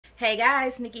Hey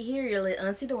guys, Nikki here, your lit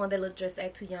auntie, the one that look just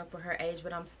act too young for her age,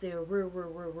 but I'm still real.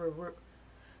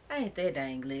 I ain't that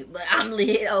dang lit, but I'm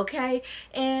lit, okay?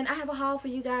 And I have a haul for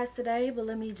you guys today, but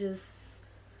let me just,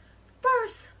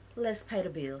 first, let's pay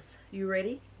the bills. You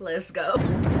ready? Let's go.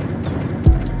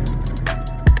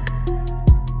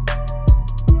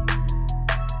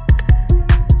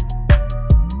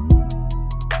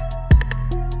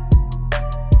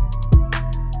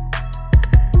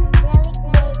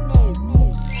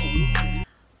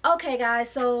 Okay guys,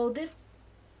 so this,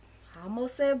 I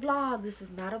almost said vlog. This is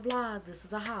not a vlog, this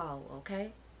is a haul,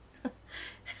 okay?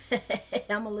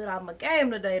 I'm a little out of my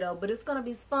game today though, but it's gonna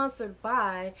be sponsored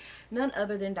by none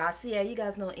other than Dossier. You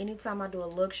guys know anytime I do a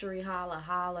luxury haul,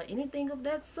 or anything of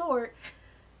that sort,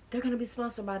 they're gonna be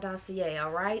sponsored by Dossier.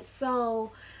 All right,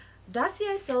 so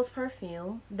Dossier sells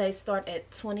perfume. They start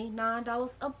at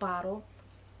 $29 a bottle.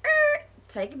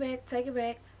 Take it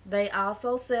back. They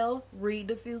also sell reed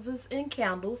diffusers and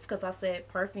candles, because I said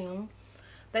perfume.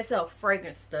 They sell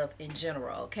fragrance stuff in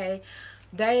general, okay?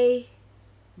 They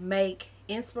make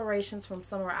inspirations from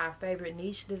some of our favorite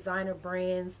niche designer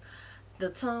brands, the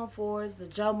Tom Fords, the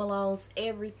Joe Malones,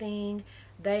 everything.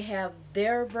 They have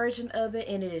their version of it,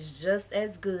 and it is just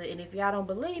as good. And if y'all don't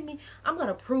believe me, I'm going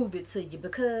to prove it to you,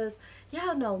 because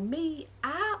y'all know me,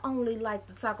 I only like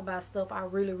to talk about stuff I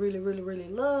really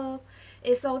love.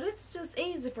 And so this is just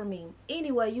easy for me.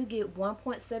 Anyway, you get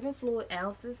 1.7 fluid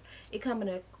ounces. It comes in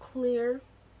a clear,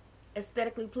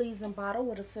 aesthetically pleasing bottle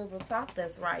with a silver top.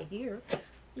 That's right here.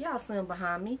 Y'all see them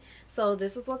behind me. So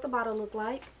this is what the bottle look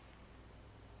like.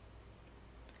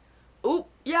 Oop,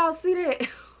 y'all see that?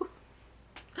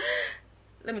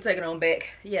 Let me take it on back.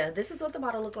 Yeah, this is what the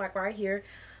bottle look like right here.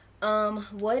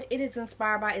 What it is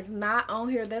inspired by is not on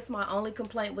here. That's my only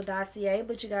complaint with Dossier,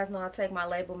 but you guys know I take my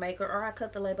label maker, or I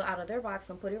cut the label out of their box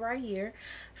and put it right here.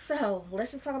 So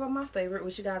let's just talk about my favorite,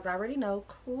 which you guys already know.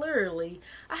 Clearly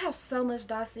I have so much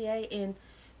Dossier, and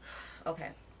okay,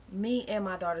 me and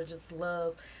my daughter just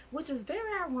love, which is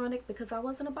very ironic because I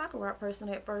wasn't a baccarat person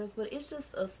at first, but it's just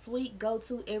a sweet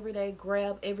go-to everyday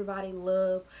grab, everybody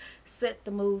love, set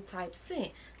the mood type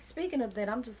scent. Speaking of that,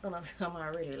 I'm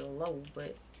already low,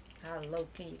 but how low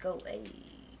can you go? Hey,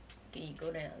 can you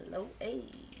go down low? Hey.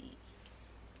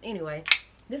 Anyway,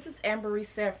 this is Ambery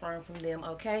Saffron from them,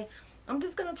 okay? I'm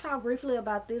just going to talk briefly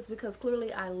about this because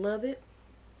clearly I love it.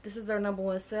 This is their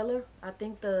 #1 seller. I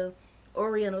think the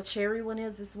Oriental Cherry one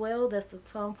is as well. That's the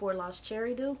Tom Ford Lost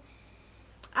Cherry Dew.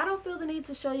 I don't feel the need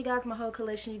to show you guys my whole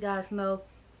collection. You guys know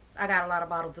I got a lot of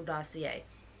bottles of Dossier.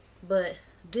 But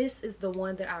this is the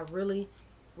one that I really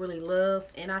love,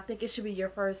 and I think it should be your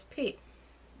first pick.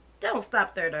 Don't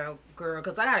stop there though, girl,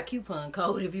 because I got a coupon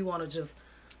code if you want to just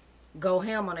go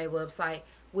ham on their website,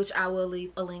 which I will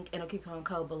leave a link and a coupon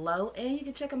code below, and you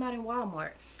can check them out in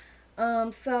Walmart.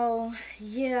 So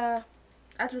yeah,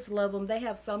 I just love them. They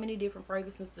have so many different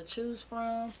fragrances to choose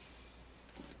from.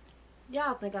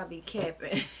 Y'all think I be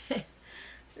capping.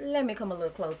 Let me come a little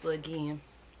closer again.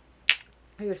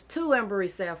 Here's 2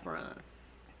 Ambery Saffrons.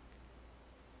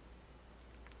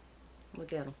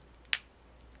 Look at them.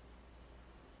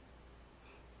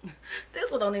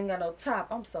 This one don't even got no top.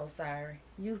 I'm so sorry.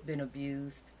 You've been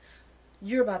abused.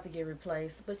 You're about to get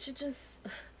replaced, but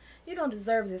you don't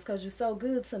deserve this because you're so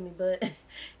good to me, but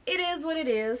it is what it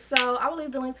is. So I will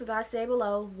leave the link to Dossier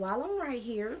below. While I'm right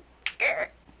here,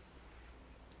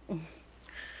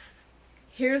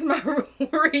 here's my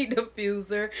reed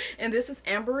diffuser, and this is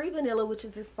Ambery Vanilla, which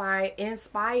is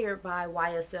inspired by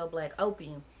YSL Black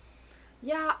Opium.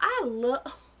 Y'all, I love,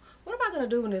 what am I gonna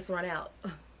do when this run out?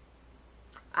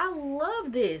 I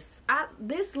love this.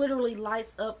 This literally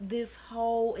lights up this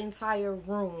whole entire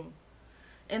room.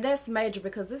 And that's major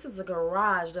because this is a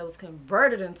garage that was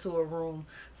converted into a room.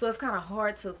 So it's kind of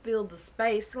hard to fill the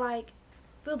space. Like,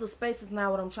 fill the space is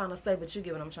not what I'm trying to say, but you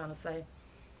get what I'm trying to say.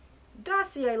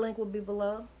 Dossier link will be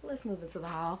below. Let's move into the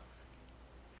haul.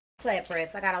 Flat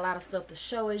press. I got a lot of stuff to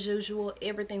show as usual.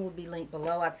 Everything will be linked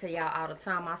below. I tell y'all all the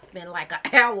time, I spend like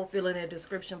an hour filling the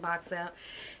description box out.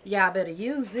 Y'all better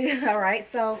use it. All right,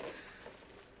 so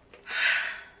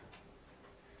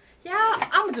y'all,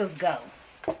 I'ma just go.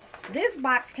 This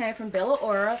box came from Bella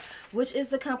Aura, which is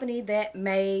the company that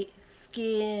made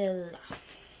Skin.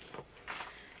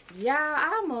 Y'all,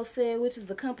 I almost said which is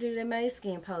the company that made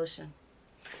Skin Potion.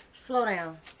 Slow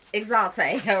down.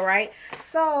 Exalte, all right?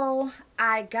 So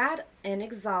I got an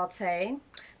Exalte.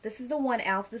 This is the 1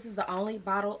 ounce. This is the only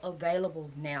bottle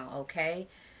available now, okay?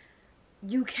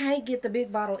 You can't get the big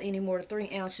bottle anymore, 3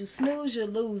 ounce. You snooze, you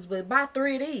lose, but buy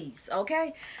 3 of these,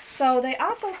 okay? So they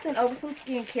also sent over some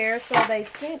skincare. So they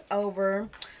sent over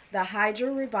the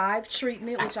Hydra Revive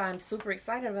treatment, which I'm super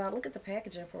excited about. Look at the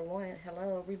packaging for one.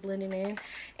 Hello, reblending in.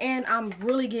 And I'm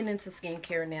really getting into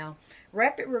skincare now.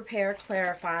 Rapid Repair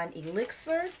Clarifying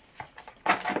Elixir.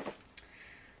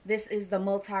 This is the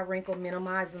Multi-Wrinkle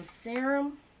Minimizing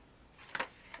Serum.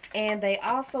 And they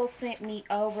also sent me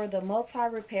over the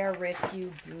Multi-Repair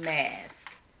Rescue Mask.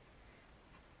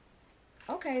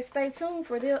 Okay, stay tuned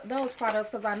for those products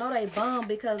because I know they bomb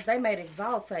because they made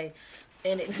Exalte.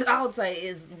 And Exalte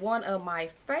is one of my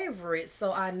favorites.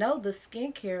 So I know the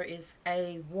skincare is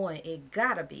A1. It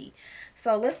gotta be.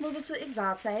 So let's move into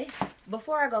Exalte.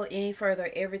 Before I go any further,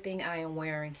 everything I am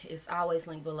wearing is always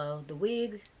linked below. The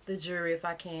wig, the jewelry if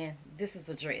I can. This is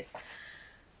the dress.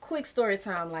 Quick story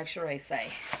time like Sheree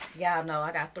say. Y'all know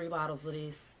I got 3 bottles of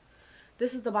this.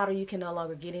 This is the bottle you can no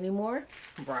longer get anymore.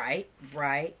 Right.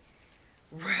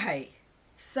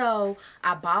 So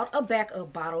I bought a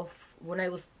backup bottle when they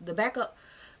was the backup.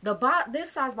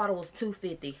 This size bottle was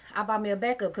 $2.50. I bought me a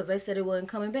backup because they said it wasn't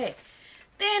coming back.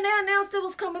 Then they announced it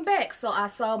was coming back, so I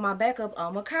sold my backup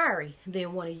on Macari.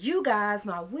 Then one of you guys,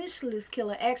 my wish list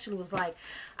killer, actually was like,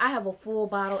 I have a full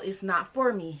bottle. It's not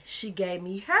for me. She gave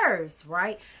me hers,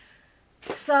 right?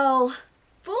 So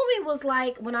Fumi was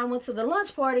like, when I went to the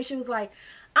lunch party, she was like,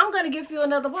 I'm gonna give you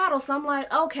another bottle. So I'm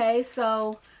like, okay.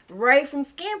 So Ray from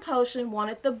Skin Potion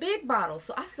wanted the big bottle.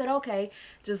 So I said, okay,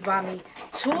 just buy me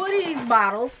 2 of these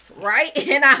bottles, right?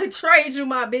 And I'll trade you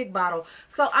my big bottle.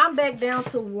 So I'm back down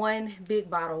to 1 big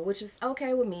bottle, which is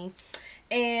okay with me.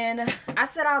 And I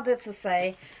said all that to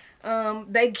say,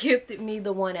 they gifted me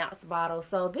the 1 ounce bottle.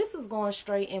 So this is going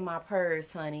straight in my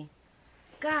purse, honey.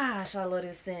 Gosh, I love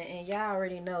this scent. And y'all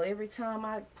already know, every time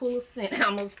I pull a scent,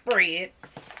 I'm going to spray it.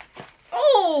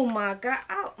 Oh my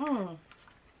God.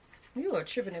 You are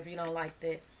tripping if you don't like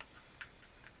that.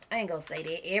 I ain't gonna say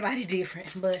that. Everybody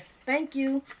different. But thank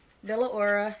you, Bella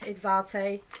Aura,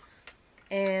 Exalte.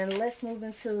 And let's move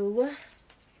into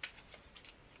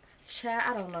child.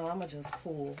 I don't know. I'm gonna just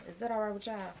pull. Is that alright with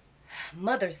y'all?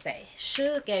 Mother's Day.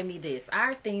 Suge gave me this.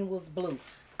 Our theme was blue.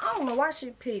 I don't know why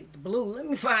she picked blue. Let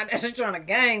me find out. She's trying to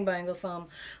gangbang or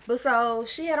something. But so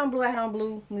she had on blue. I had on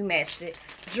blue. We matched it.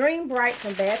 Dream Bright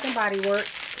from Bath and Body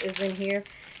Works is in here.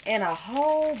 And a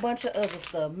whole bunch of other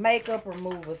stuff. Makeup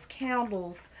removers,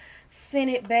 candles,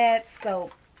 scented bath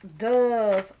soap,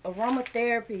 Dove,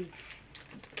 aromatherapy,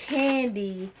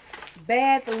 candy,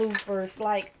 bath loofers.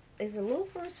 Like, is it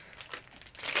loofers?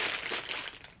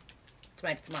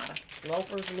 Tomato.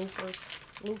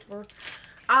 Loofers.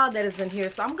 All that is in here.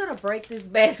 So I'm going to break this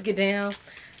basket down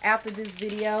after this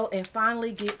video and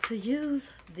finally get to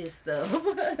use this stuff.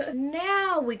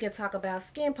 Now we can talk about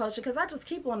Skin Potion because I just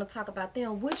keep wanting to talk about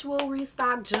them, which will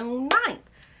restock June 9th.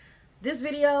 This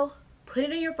video, put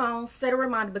it in your phone, set a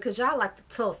reminder because y'all like to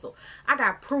tussle. I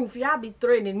got proof. Y'all be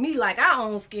threatening me like I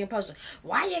own Skin Potion.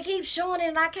 Why you keep showing it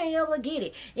and I can't ever get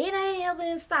it? It ain't ever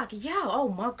in stock. Y'all, oh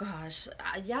my gosh.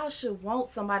 Y'all should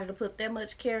want somebody to put that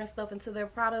much care and stuff into their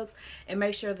products and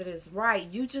make sure that it's right.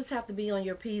 You just have to be on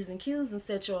your P's and Q's and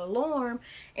set your alarm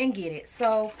and get it.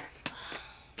 So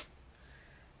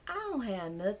I don't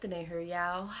have nothing in here,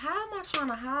 y'all. How am I trying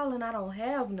to haul and I don't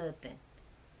have nothing?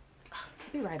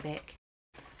 Be right back.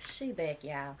 She back,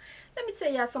 y'all. Let me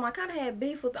tell y'all something. I kind of had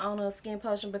beef with the owner of Skin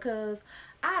Potion because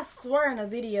I swear in a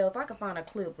video, if I could find a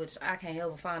clip, which I can't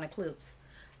ever find the clips,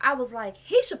 I was like,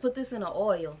 he should put this in an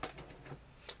oil.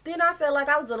 Then I felt like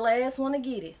I was the last one to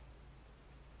get it.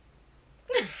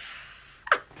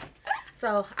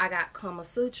 So I got Kama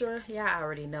Sutra. Y'all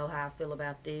already know how I feel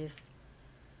about this.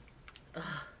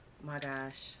 Oh my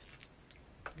gosh.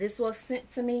 This was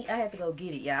sent to me. I had to go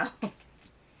get it, y'all.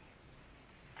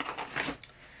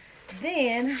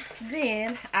 Then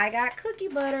I got cookie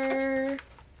butter.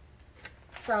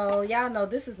 So y'all know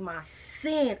this is my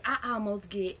scent. I almost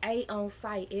get 8 on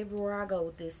site everywhere I go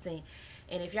with this scent.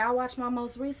 And if y'all watch my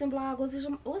most recent vlog, was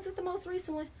it the most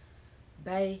recent one?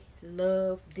 Bae,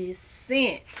 love this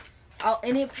scent. Oh,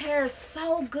 and it pairs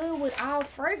so good with all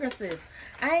fragrances.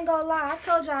 I ain't gonna lie, I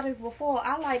told y'all this before.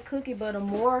 I like cookie butter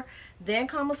more than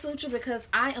Kama Sutra because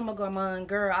I am a gourmand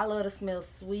girl. I love to smell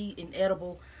sweet and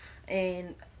edible.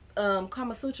 And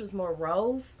Kama Sutra is more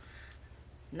rose.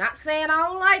 Not saying I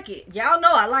don't like it. Y'all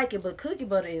know I like it, but cookie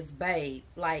butter is babe.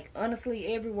 Like,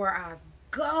 honestly, everywhere I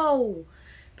go,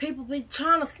 people be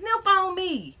trying to sniff on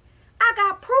me. I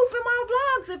got proof in my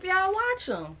vlogs if y'all watch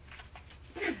them.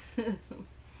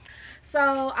 So,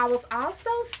 I was also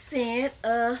sent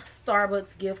a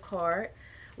Starbucks gift card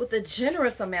with a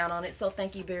generous amount on it. So,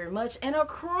 thank you very much. And a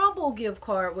Crumble gift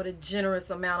card with a generous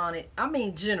amount on it. I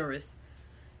mean, generous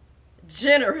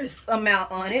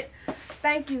amount on it.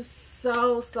 Thank you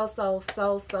so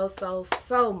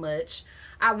much.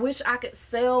 I wish I could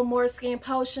sell more skin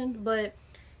potion, but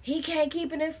he can't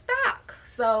keep it in stock.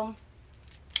 So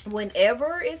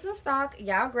whenever it's in stock,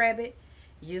 y'all grab it,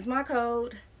 use my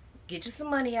code, get you some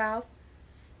money off,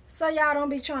 so y'all don't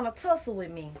be trying to tussle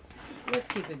with me. Let's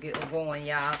keep it going,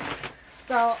 y'all.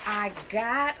 So I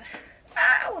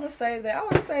want to save that. I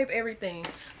want to save everything.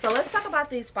 So let's talk about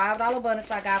these $5 bonnets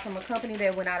I got from a company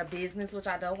that went out of business, which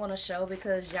I don't want to show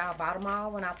because y'all bought them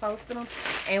all when I posted them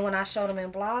and when I showed them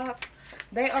in vlogs.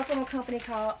 They are from a company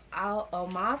called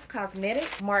Almas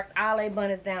Cosmetics. Marked all their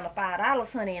bonnets down to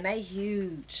 $5, honey, and they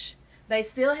huge. They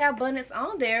still have bonnets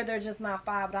on there. They're just not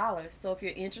 $5. So if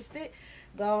you're interested,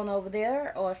 go on over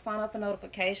there or sign up for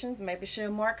notifications. Maybe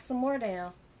she'll mark some more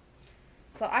down.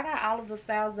 So I got all of the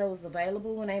styles that was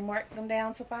available when they marked them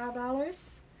down to $5.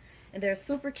 And they're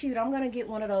super cute. I'm going to get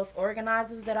one of those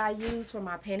organizers that I use for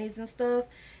my pennies and stuff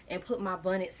and put my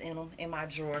bonnets in them in my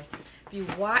drawer. If you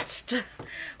watched,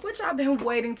 which I've been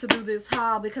waiting to do this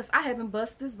haul because I haven't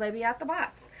busted this baby out the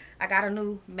box. I got a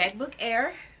new MacBook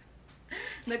Air.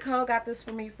 Nicole got this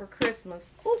for me for Christmas.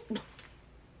 Ooh,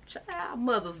 child,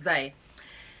 Mother's Day.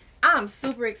 I'm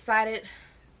super excited.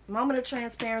 Moment of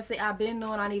transparency, I've been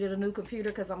knowing I needed a new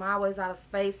computer because I'm always out of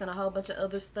space and a whole bunch of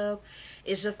other stuff.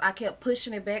 It's just I kept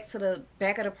pushing it back to the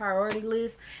back of the priority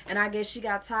list, and I guess she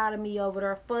got tired of me over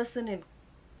there fussing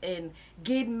and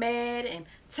getting mad and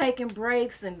taking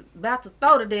breaks and about to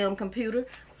throw the damn computer.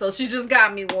 So she just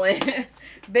got me one.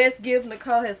 Best gift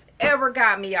Nicole has ever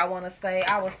got me, I want to say.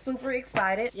 I was super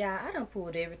excited. Yeah, I done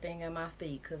pulled everything at my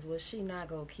feet because what she not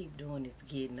going to keep doing is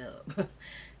getting up.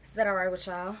 Is that alright with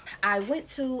y'all? I went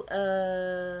to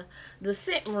the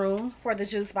scent room for the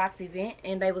juice box event,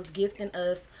 and they was gifting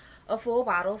us a full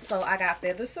bottle. So I got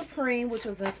Feather Supreme, which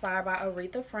was inspired by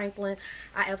Aretha Franklin.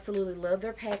 I absolutely love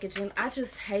their packaging. I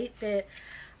just hate that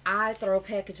I throw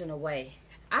packaging away.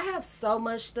 I have so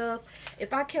much stuff.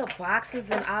 If I kept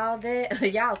boxes and all that,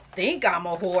 y'all think I'm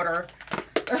a hoarder.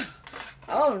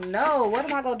 Oh no, what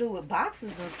am I gonna do with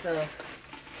boxes and stuff?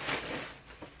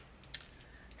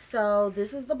 So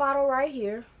this is the bottle right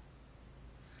here.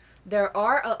 There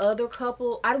are other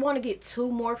couple. I want to get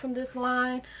two more from this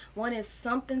line. One is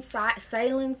something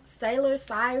Sailor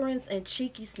Sirens and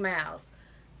Cheeky Smiles.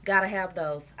 Gotta have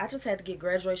those. I just had to get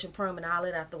graduation prom and all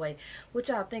that out the way, which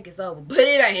y'all think is over, but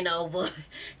it ain't over.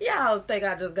 Y'all think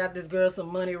I just got this girl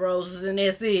some money roses and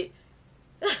that's it.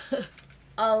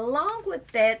 Along with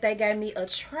that, they gave me a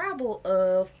travel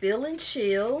of Feel and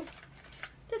Chill.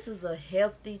 This is a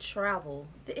hefty travel.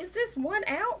 Is this 1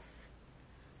 ounce?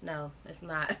 No, it's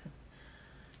not.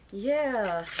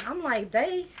 Yeah, I'm like,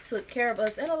 they took care of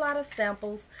us in a lot of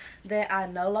samples that I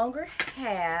no longer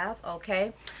have,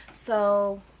 okay?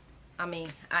 So, I mean,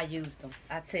 I used them.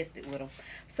 I tested with them.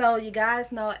 So, you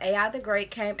guys know AI the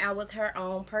Great came out with her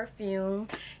own perfume.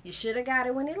 You should have got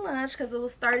it when it launched because it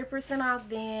was 30% off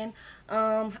then.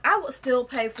 I would still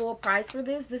pay full price for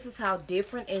this. This is how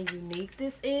different and unique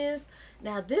this is.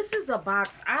 Now, this is a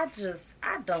box I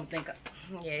don't think,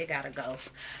 yeah, it gotta go.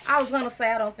 I was gonna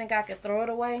say I don't think I could throw it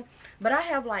away, but I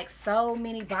have like so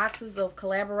many boxes of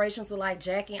collaborations with like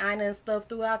Jackie Aina and stuff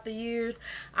throughout the years.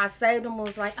 I saved them,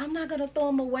 was like, I'm not gonna throw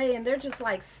them away, and they're just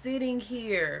like sitting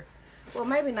here. Well,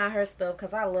 maybe not her stuff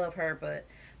because I love her, but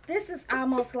this is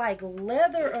almost like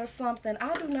leather or something.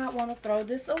 I do not want to throw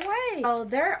this away. So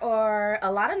there are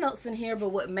a lot of notes in here, but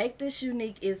what makes this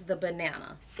unique is the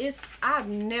banana. I've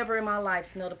never in my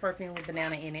life smelled a perfume with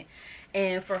banana in it.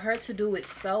 And for her to do it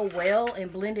so well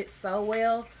and blend it so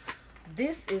well,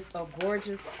 this is a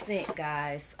gorgeous scent,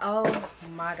 guys. Oh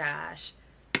my gosh.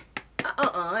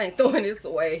 I ain't throwing this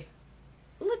away.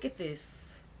 Look at this.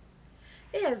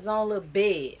 It has its own little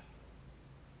bed.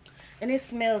 And it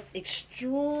smells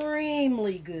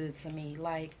extremely good to me.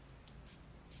 Like,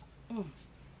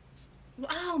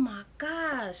 oh my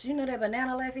gosh. You know that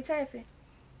banana Laffy Taffy?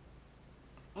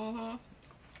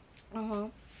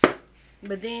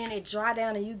 But then it dry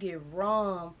down and you get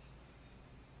rum.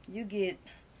 You get,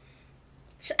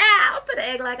 I'm gonna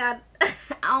act like I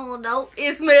don't know.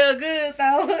 It smells good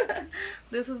though.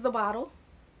 This is the bottle.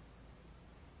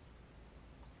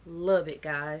 Love it,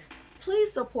 guys.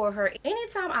 Please support her.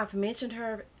 Anytime I've mentioned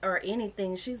her or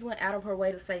anything, she's went out of her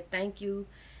way to say thank you.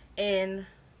 And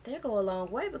that go a long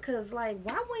way because, like,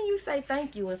 why wouldn't you say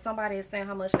thank you when somebody is saying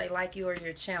how much they like you or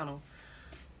your channel?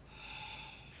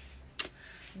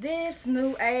 This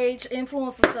new age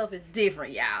influencer stuff is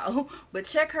different, y'all. But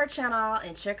check her channel out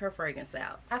and check her fragrance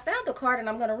out. I found the card and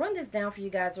I'm going to run this down for you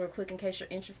guys real quick in case you're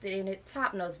interested in it.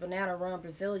 Top notes: banana, rum,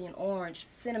 Brazilian orange,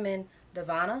 cinnamon,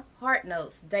 Divana. Heart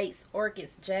notes: dates,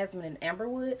 orchids, jasmine, and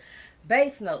amberwood.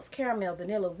 Base notes: caramel,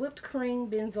 vanilla, whipped cream,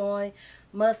 benzoin,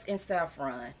 musk, and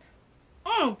saffron.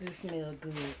 This smells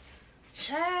good.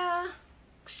 Child,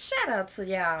 shout out to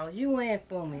y'all. You in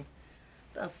for me.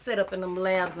 Done sit up in them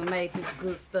labs and made this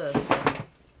good stuff.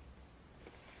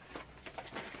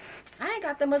 I ain't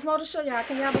got that much more to show y'all.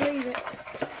 Can y'all believe it?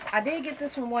 I did get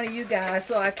this from one of you guys,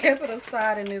 so I kept it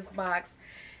aside in this box.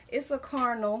 It's a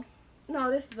cardinal.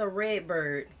 No, this is a red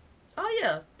bird. Oh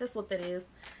yeah, that's what that is.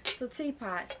 It's a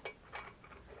teapot.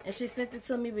 And she sent it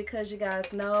to me because you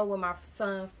guys know when my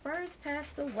son first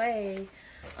passed away,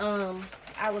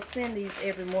 I would send these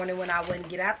every morning when I wouldn't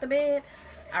get out the bed.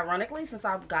 Ironically, since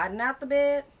I've gotten out the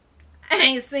bed, I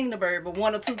ain't seen the bird but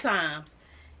 1 or 2 times.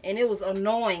 And it was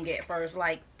annoying at first,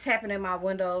 like tapping at my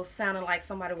window, sounding like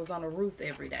somebody was on the roof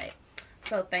every day.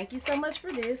 So thank you so much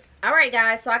for this. Alright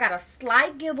guys, so I got a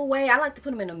slight giveaway. I like to put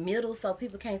them in the middle so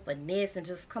people can't finesse and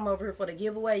just come over here for the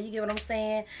giveaway. You get what I'm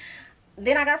saying?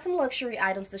 Then I got some luxury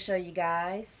items to show you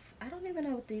guys. I don't even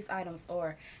know what these items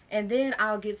are. And then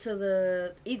I'll get to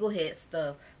the eagle head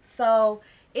stuff. So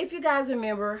if you guys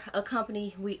remember a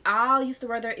company we all used to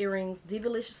wear their earrings,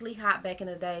 Divaliciously Hot back in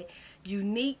the day.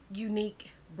 Unique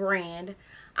brand.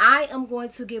 I am going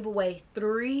to give away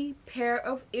 3 pair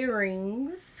of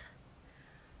earrings.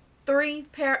 3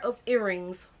 pair of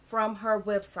earrings from her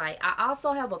website. I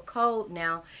also have a code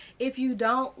now if you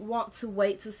don't want to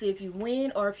wait to see if you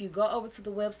win, or if you go over to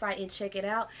the website and check it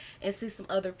out and see some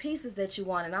other pieces that you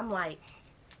want. And I'm like,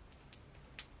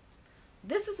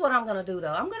 this is what I'm going to do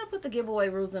though. I'm going to put the giveaway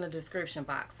rules in the description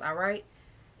box, alright?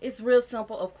 It's real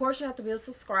simple. Of course you have to be a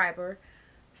subscriber.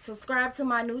 Subscribe to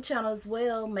my new channel as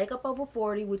well, Makeup Over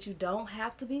 40, which you don't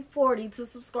have to be 40 to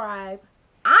subscribe.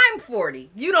 I'm 40.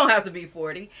 You don't have to be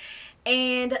 40.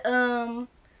 And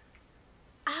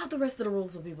all the rest of the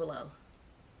rules will be below.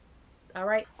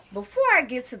 Alright? Before I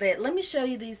get to that, let me show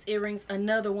you these earrings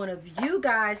another one of you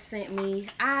guys sent me.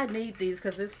 I need these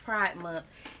because it's Pride Month.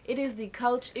 It is the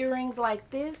Coach earrings like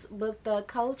this, but the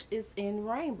Coach is in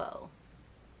rainbow.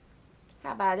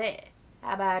 How about that?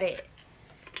 How about it?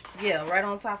 Yeah, right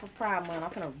on top of Pride Month.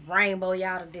 I'm gonna rainbow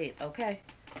y'all to death, okay?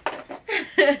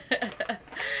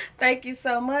 Thank you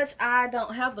so much. I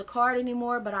don't have the card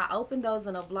anymore, but I opened those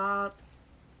in a vlog,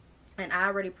 and I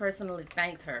already personally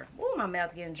thanked her. Ooh, my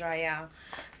mouth getting dry, y'all.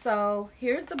 So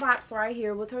here's the box right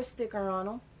here with her sticker on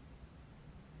them.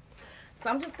 So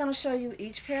I'm just gonna show you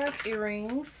each pair of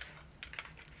earrings.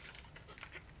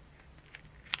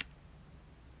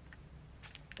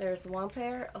 There's one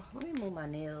pair. Oh, let me move my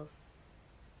nails.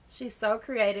 She's so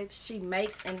creative. She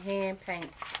makes and hand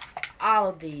paints all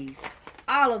of these.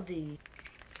 All of these.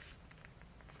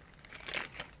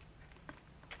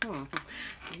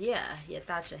 Yeah, you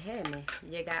thought you had me.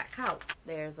 You got caught.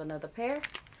 There's another pair.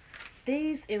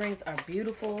 These earrings are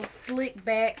beautiful. Slick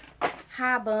back,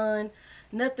 high bun,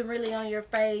 nothing really on your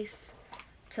face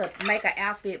to make an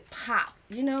outfit pop.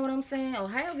 You know what I'm saying? Or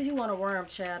however you want to wear them,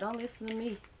 child. Don't listen to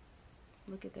me.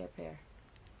 Look at that pair.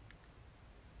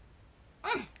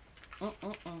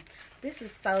 This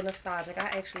is so nostalgic. I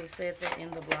actually said that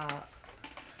in the vlog.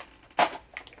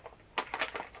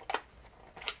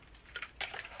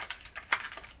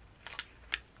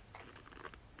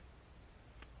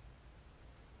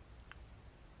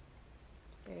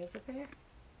 There's a pair.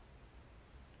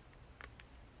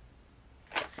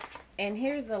 And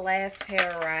here's the last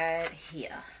pair right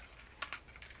here.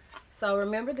 So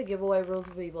remember, the giveaway rules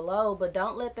will be below, but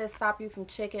don't let that stop you from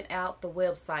checking out the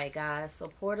website, guys.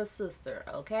 Support a sister,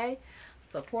 okay?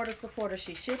 Support her.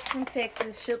 She ships from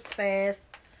Texas, ships fast.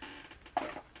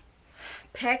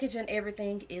 Packaging,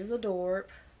 everything is adored.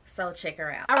 So check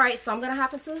her out. Alright, so I'm going to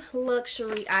hop into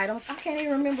luxury items. I can't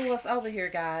even remember what's over here,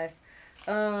 guys.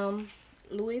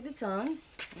 Louis Vuitton.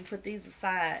 Let me put these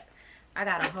aside. I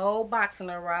got a whole box in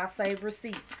there where I save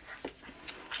receipts.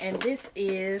 And this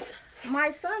is my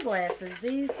sunglasses.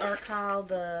 These are called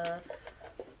the...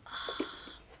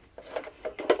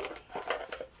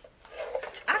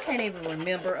 I can't even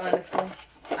remember, honestly.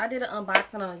 I did an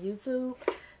unboxing on YouTube.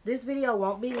 This video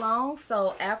won't be long,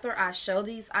 so after I show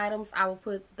these items, I will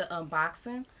put the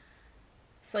unboxing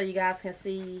so you guys can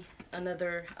see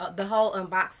another the whole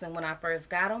unboxing when I first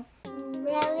got them.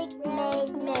 Relic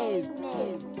made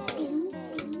this.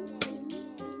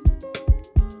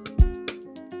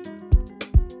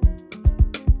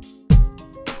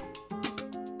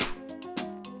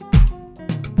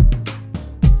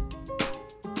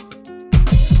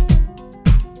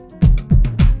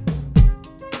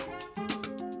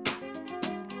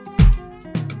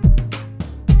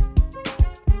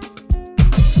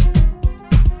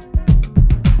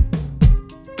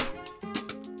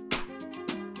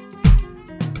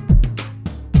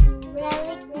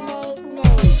 Relic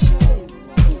made.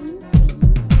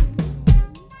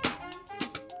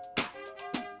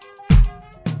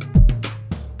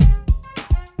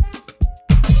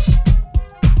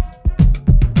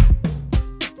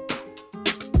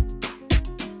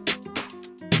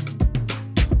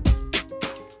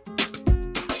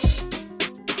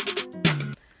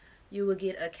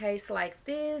 get a case like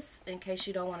this in case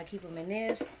you don't want to keep them in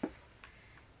this.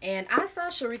 And I saw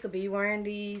Sharika be wearing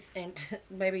these, and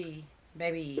baby,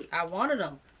 I wanted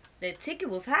them. That ticket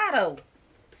was high though.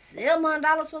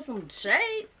 $700 for some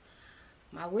shades.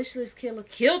 My wish list killer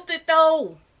killed it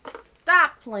though.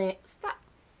 Stop playing. Stop.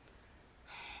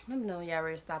 Let me know when y'all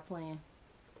ready to stop playing.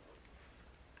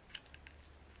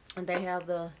 And they have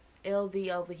the LV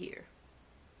over here.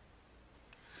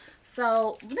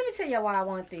 So let me tell y'all why I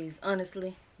want these,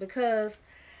 honestly. Because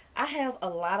I have a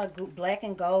lot of black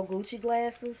and gold Gucci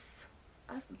glasses.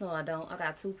 No, I don't. I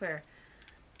got 2 pair.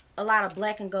 A lot of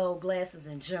black and gold glasses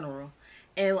in general.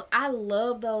 And I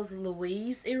love those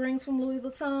Louise earrings from Louis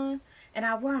Vuitton. And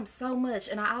I wear them so much.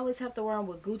 And I always have to wear them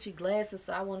with Gucci glasses.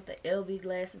 So I wanted the LV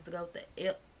glasses to go with the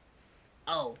L.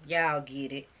 Oh, y'all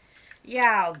get it.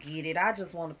 Y'all get it. I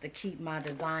just wanted to keep my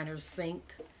designers synced.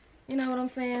 You know what I'm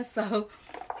saying? So,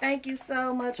 thank you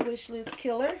so much, Wishlist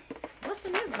Killer. What's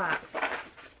in this box?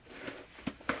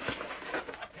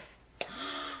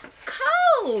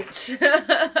 Coach!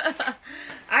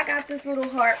 I got this little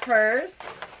heart purse.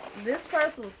 This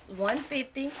purse was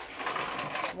 $150.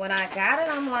 When I got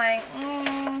it, I'm like,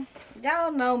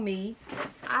 y'all know me.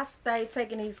 I stay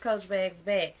taking these Coach bags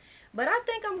back. But I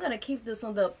think I'm going to keep this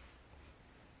on the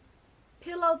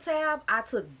pillow tab. I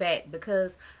took back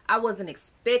because I wasn't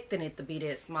expecting it to be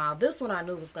that small. This one I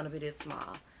knew was going to be this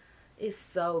small. It's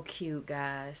so cute,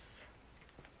 guys.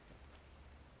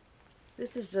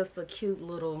 This is just a cute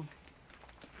little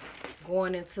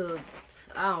going into,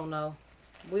 I don't know.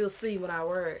 We'll see when I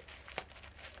wear it.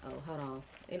 Oh, hold on.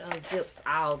 It unzips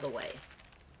all the way.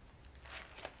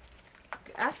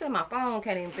 I said my phone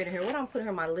can't even fit in here. What I'm putting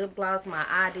here? My lip gloss, my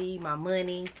ID, my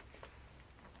money.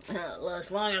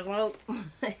 Lush long smoke.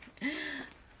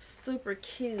 Super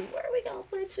cute. Where are we gonna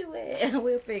put you at?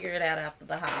 We'll figure it out after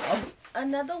the haul.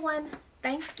 Another one.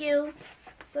 Thank you.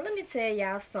 So let me tell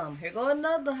y'all something. Here go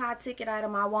another high ticket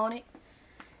item I wanted.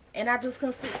 And I just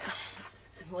consider.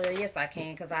 Well, yes I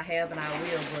can because I have and I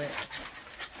will, but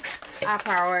I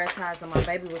prioritized and my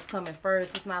baby was coming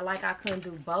first. It's not like I couldn't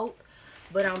do both.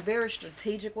 But I'm very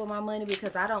strategic with my money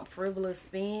because I don't frivolous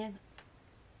spend.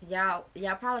 Y'all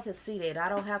probably can see that. I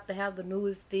don't have to have the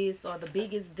newest this or the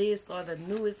biggest this or the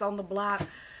newest on the block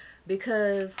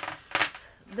because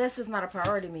that's just not a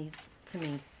priority to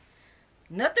me.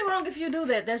 Nothing wrong if you do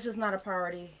that. That's just not a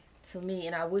priority to me.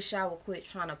 And I wish I would quit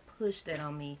trying to push that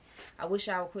on me. I wish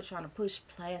I would quit trying to push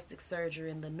plastic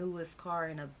surgery and the newest car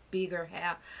and a bigger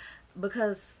house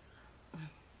because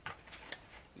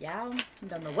y'all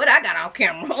don't know what I got on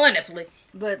camera, honestly.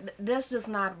 But that's just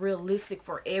not realistic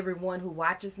for everyone who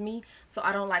watches me. So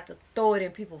I don't like to throw it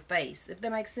in people's face, if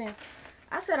that makes sense.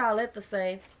 I said all that to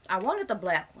say, I wanted the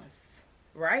black ones.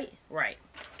 Right? Right.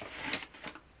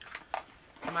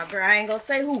 My girl, I ain't gonna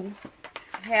say who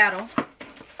had them.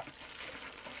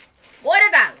 $40.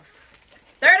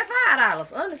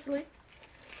 $35, honestly.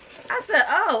 I said,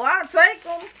 oh, I'll take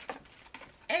them.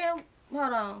 And,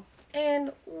 hold on.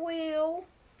 And will...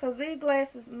 Because these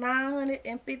glasses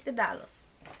 $950.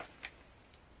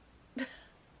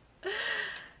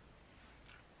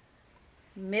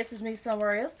 Message me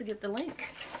somewhere else to get the link.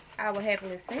 I will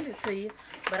happily send it to you.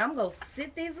 But I'm going to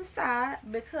sit these aside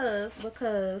because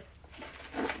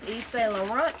Yves Saint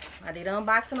Laurent, I did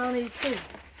unboxing on these too,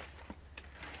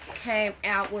 came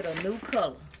out with a new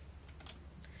color.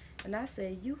 And I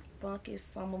said, you funky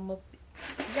some of my...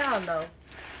 Y'all know.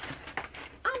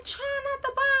 I'm trying not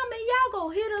to bomb and y'all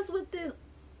gonna hit us with this.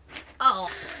 Oh.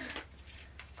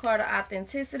 Card of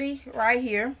authenticity right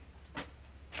here.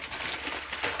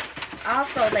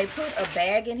 Also, they put a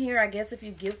bag in here. I guess if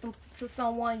you give them to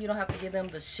someone, you don't have to give them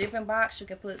the shipping box. You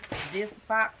can put this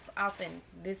box off in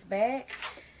this bag.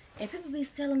 And people be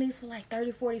selling these for like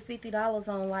 $30, $40, $50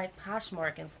 on like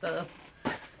Poshmark and stuff.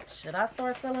 Should I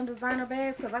start selling designer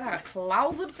bags? Because I got a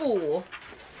closet full.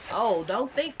 Oh,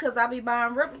 don't think because I be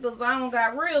buying replicas I don't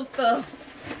got real stuff.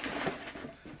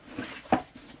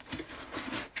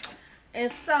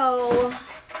 And so,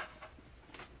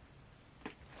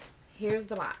 here's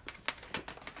the box.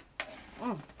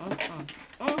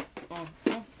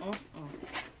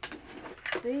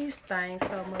 These things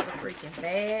so mother freaking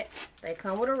bad. They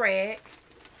come with a rag.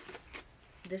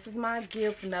 This is my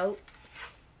gift note.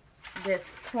 That's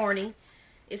corny.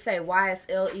 It say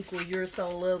YSL equal you're so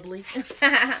lovely.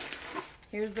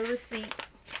 Here's the receipt.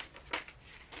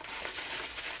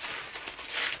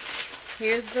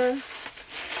 Here's the,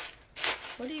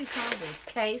 what do you call this?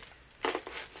 Case.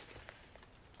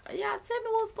 Y'all tell me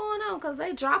what's going on because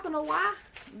they dropping a Y.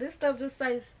 This stuff just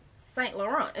says Saint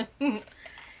Laurent.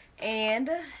 And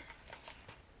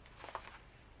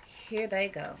here they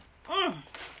go.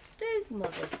 These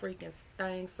mother freaking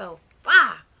things so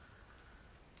fire.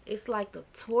 It's like the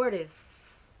tortoise.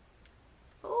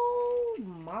 Oh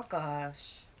my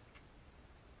gosh.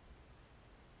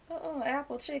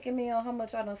 Apple checking me on how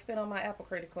much I done spent on my Apple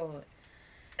credit card.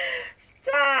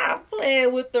 Stop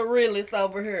playing with the realest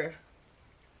over here.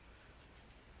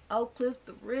 Oak Cliff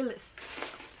the realest.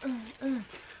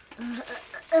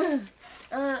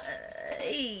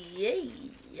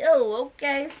 Yo,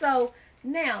 okay, so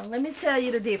now let me tell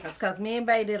you the difference, because me and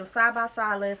Bae did a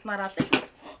side-by-side last night. I think,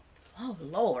 oh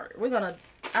Lord, I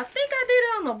think I did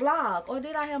it on the vlog, or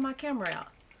did I have my camera out?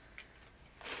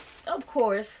 Of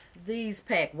course, these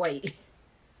pack weight.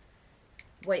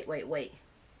 Wait.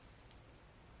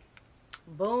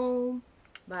 Boom,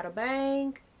 bada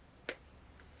bang.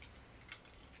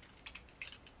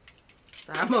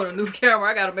 So I'm on a new camera.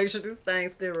 I gotta make sure this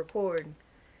thing's still recording.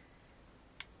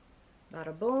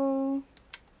 Bada boom.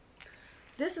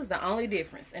 This is the only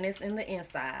difference, and it's in the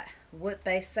inside. What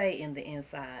they say in the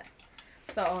inside.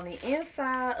 So on the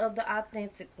inside of the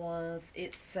authentic ones,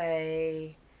 it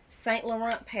say Saint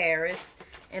Laurent Paris,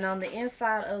 and on the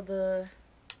inside of the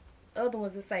other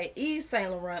ones, it say Yves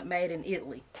Saint Laurent made in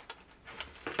Italy.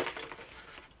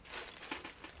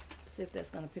 See if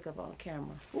that's gonna pick up on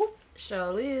camera. Whoop,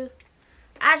 sure is.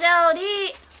 I showed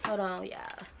it. Hold on,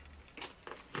 y'all.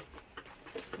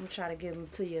 I'm trying to give them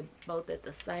to you both at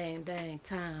the same dang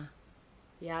time.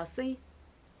 Y'all see?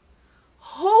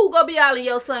 Who gonna be all in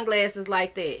your sunglasses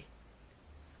like that?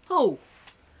 Who?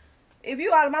 If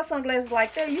you out of my sunglasses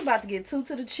like that, you about to get 2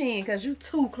 to the chin because you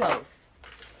too close.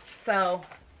 So,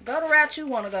 go the route you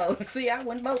want to go. See, I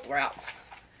went both routes.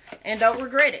 And don't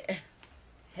regret it.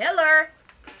 Hello.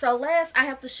 So, last, I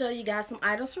have to show you guys some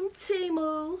items from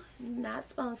Temu. Not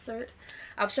sponsored.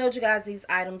 I've showed you guys these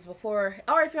items before.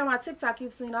 Or if you're on my TikTok,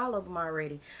 you've seen all of them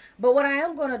already. But what I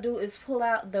am going to do is pull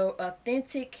out the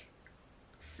authentic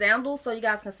sandals so you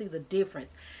guys can see the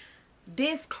difference.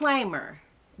 Disclaimer.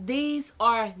 These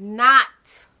are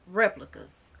not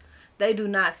replicas. They do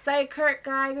not say Kurt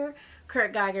Geiger.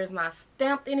 Kurt Geiger is not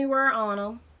stamped anywhere on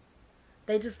them.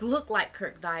 They just look like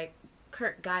Kurt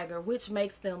Geiger, which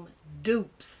makes them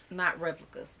dupes, not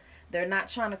replicas. They're not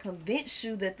trying to convince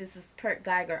you that this is Kurt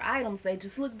Geiger items. They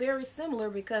just look very similar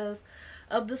because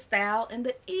of the style and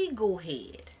the eagle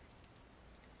head.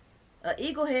 An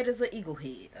eagle head is an eagle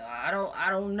head. I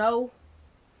don't know.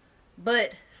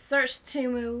 But search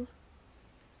Temu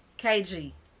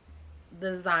KG,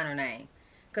 the designer name.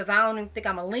 Because I don't even think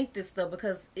I'm going to link this stuff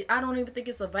because I don't even think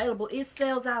it's available. It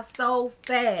sells out so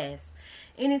fast.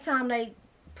 Anytime they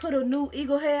put a new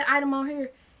eagle head item on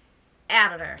here,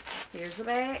 out of there. Here's the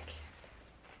bag.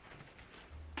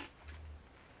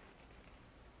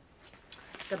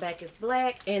 The back is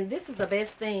black. And this is the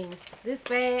best thing. This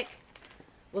bag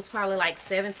was probably like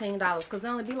 $17 because they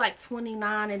only be like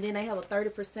 $29, and then they have a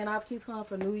 30% off coupon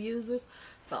for new users.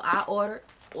 So I order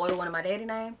one of my daddy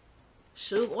name.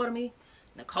 Shug order me.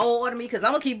 Nicole order me because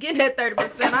I'm going to keep getting that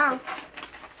 30% off.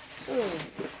 Shoot.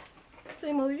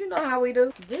 Temu, you know how we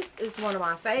do. This is one of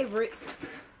my favorites.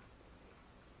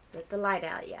 Let the light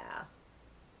out, y'all.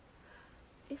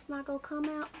 It's not going to come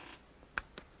out.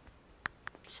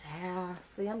 Child.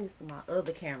 See, I'm using my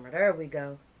other camera. There we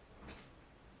go.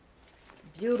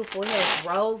 Beautiful. It has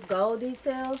rose gold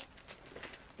details.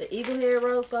 The eagle head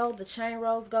rose gold, the chain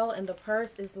rose gold, and the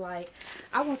purse is like,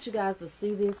 I want you guys to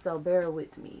see this, so bear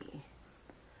with me.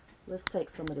 Let's take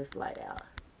some of this light out.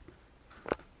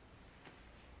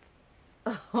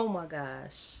 Oh my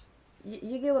gosh.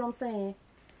 You get what I'm saying?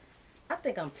 I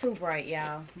think I'm too bright,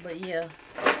 y'all. But yeah,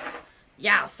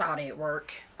 y'all saw that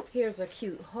work. Here's a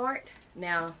cute heart.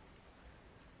 Now,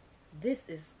 this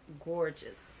is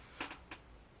gorgeous.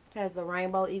 Has a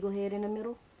rainbow eagle head in the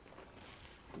middle.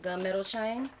 Gunmetal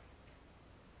chain.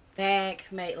 Bag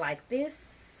made like this.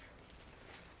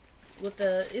 With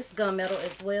it's gunmetal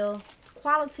as well.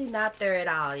 Quality not there at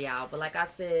all, y'all. But like I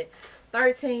said,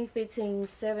 $13, $15,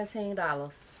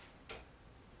 $17.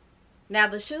 Now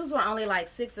the shoes were only like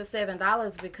 $6 or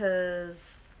 $7 because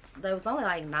they was only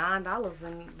like $9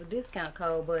 in the discount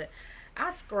code. But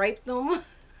I scraped them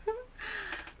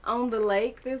on the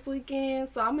lake this weekend,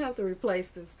 so I'm gonna have to replace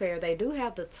this pair. They do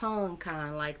have the tongue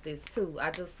kind like this too. I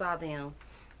just saw them,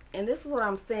 and this is what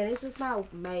I'm saying. It's just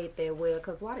not made that well.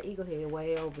 Cause why the eagle head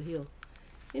way over here?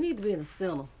 It needs to be in the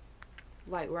center,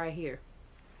 like right here.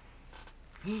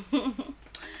 It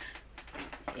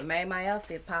made my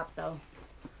outfit pop though.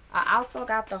 I also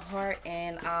got the heart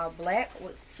in black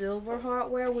with silver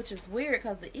hardware, which is weird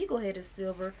because the eagle head is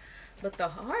silver, but the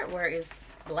hardware is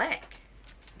black,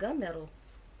 gunmetal.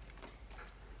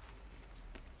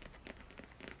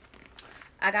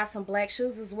 I got some black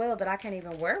shoes as well that I can't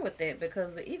even wear with it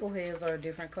because the eagle heads are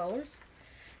different colors.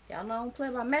 Y'all know I don't play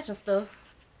about matching stuff.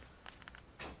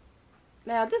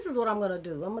 Now, this is what I'm going to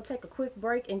do. I'm going to take a quick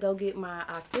break and go get my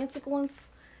authentic ones.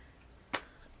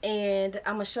 And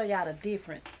I'm going to show y'all the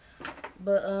difference.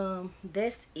 But,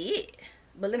 that's it.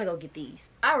 But let me go get these.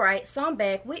 Alright, so I'm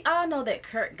back. We all know that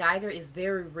Kurt Geiger is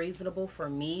very reasonable for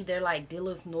me. They're like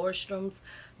Dillard's, Nordstrom's.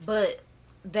 But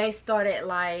they start at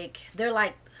like,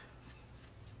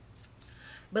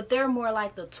 but they're more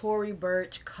like the Tory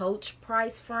Burch Coach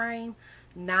price frame.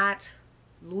 Not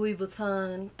Louis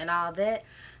Vuitton and all that.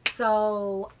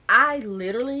 So I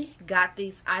literally got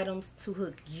these items to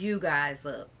hook you guys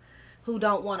up who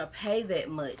don't want to pay that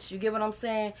much. You get what I'm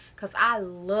saying? Because I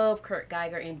love Kurt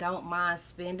Geiger and don't mind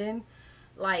spending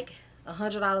like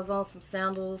 $100 on some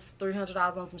sandals,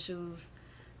 $300 on some shoes,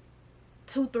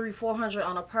 $200, $300, $400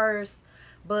 on a purse.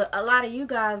 But a lot of you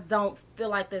guys don't feel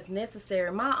like that's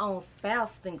necessary. My own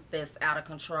spouse thinks that's out of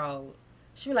control.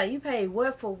 She be like, you paid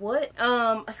what for what?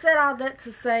 I said all that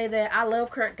to say that I love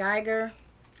Kurt Geiger.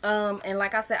 And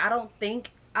like I said,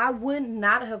 I would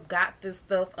not have got this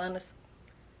stuff honestly.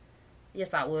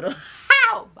 Yes, I would have.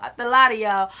 How? About to lie to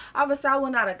y'all. Obviously, I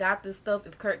would not have got this stuff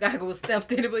if Kurt Geiger was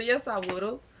stamped in it, but yes, I would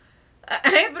have.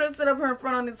 I ain't gonna sit up here in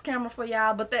front on this camera for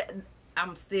y'all, but that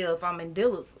I'm still, if I'm in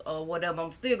Dillard's or whatever,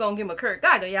 I'm still gonna give him a Kurt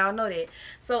Geiger. Y'all know that.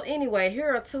 So anyway,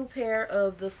 here are 2 pair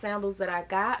of the sandals that I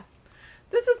got.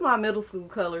 This is my middle school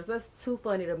colors. That's too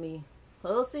funny to me.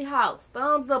 Hulsey Hawks.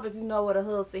 Thumbs up if you know what a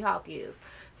Hulsey Hawk is.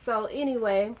 So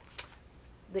anyway,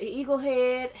 the eagle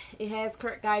head, it has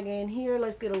Kurt Geiger in here.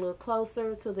 Let's get a little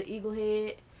closer to the eagle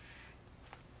head.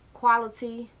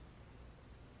 Quality.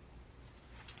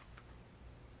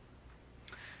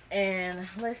 And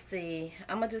let's see.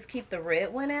 I'm going to just keep the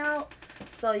red one out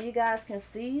so you guys can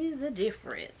see the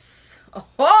difference.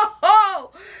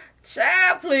 Oh,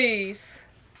 child, please.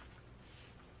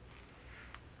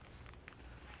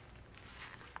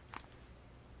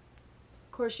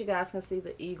 Of course, you guys can see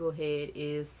the eagle head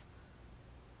is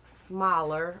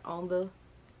smaller on the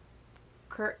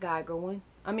Kurt Geiger one.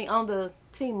 I mean, on the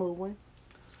Temu one.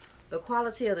 The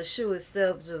quality of the shoe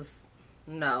itself just,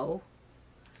 no.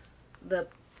 The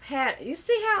pattern, you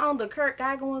see how on the Kurt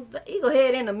Geiger ones, the eagle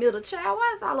head in the middle, child,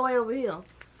 why is it all the way over here?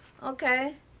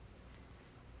 Okay.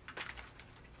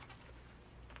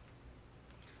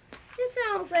 You see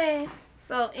what I'm saying?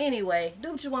 So anyway,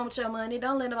 do what you want with your money.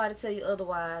 Don't let nobody tell you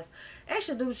otherwise.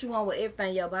 Actually, do what you want with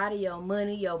everything. Your body, your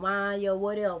money, your mind, your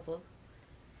whatever.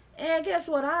 And guess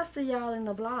what? I'll see y'all in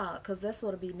the blog, because that's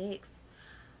what'll be next.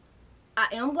 I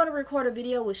am going to record a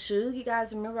video with Suge. You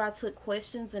guys remember I took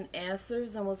questions and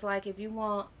answers and was like, if you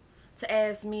want to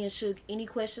ask me and Suge any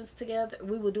questions together,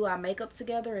 we will do our makeup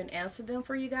together and answer them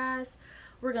for you guys.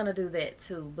 We're going to do that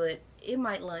too, but it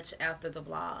might launch after the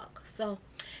vlog. So,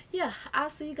 yeah, I'll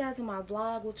see you guys in my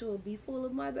vlog, which will be full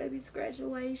of my baby's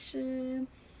graduation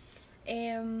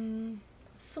and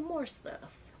some more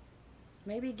stuff.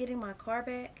 Maybe getting my car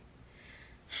back.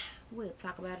 We'll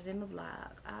talk about it in the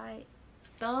vlog. Alright,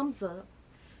 thumbs up.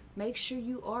 Make sure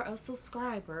you are a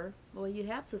subscriber. Well, you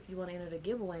have to if you want to enter the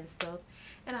giveaway and stuff.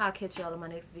 And I'll catch y'all in my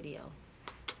next video.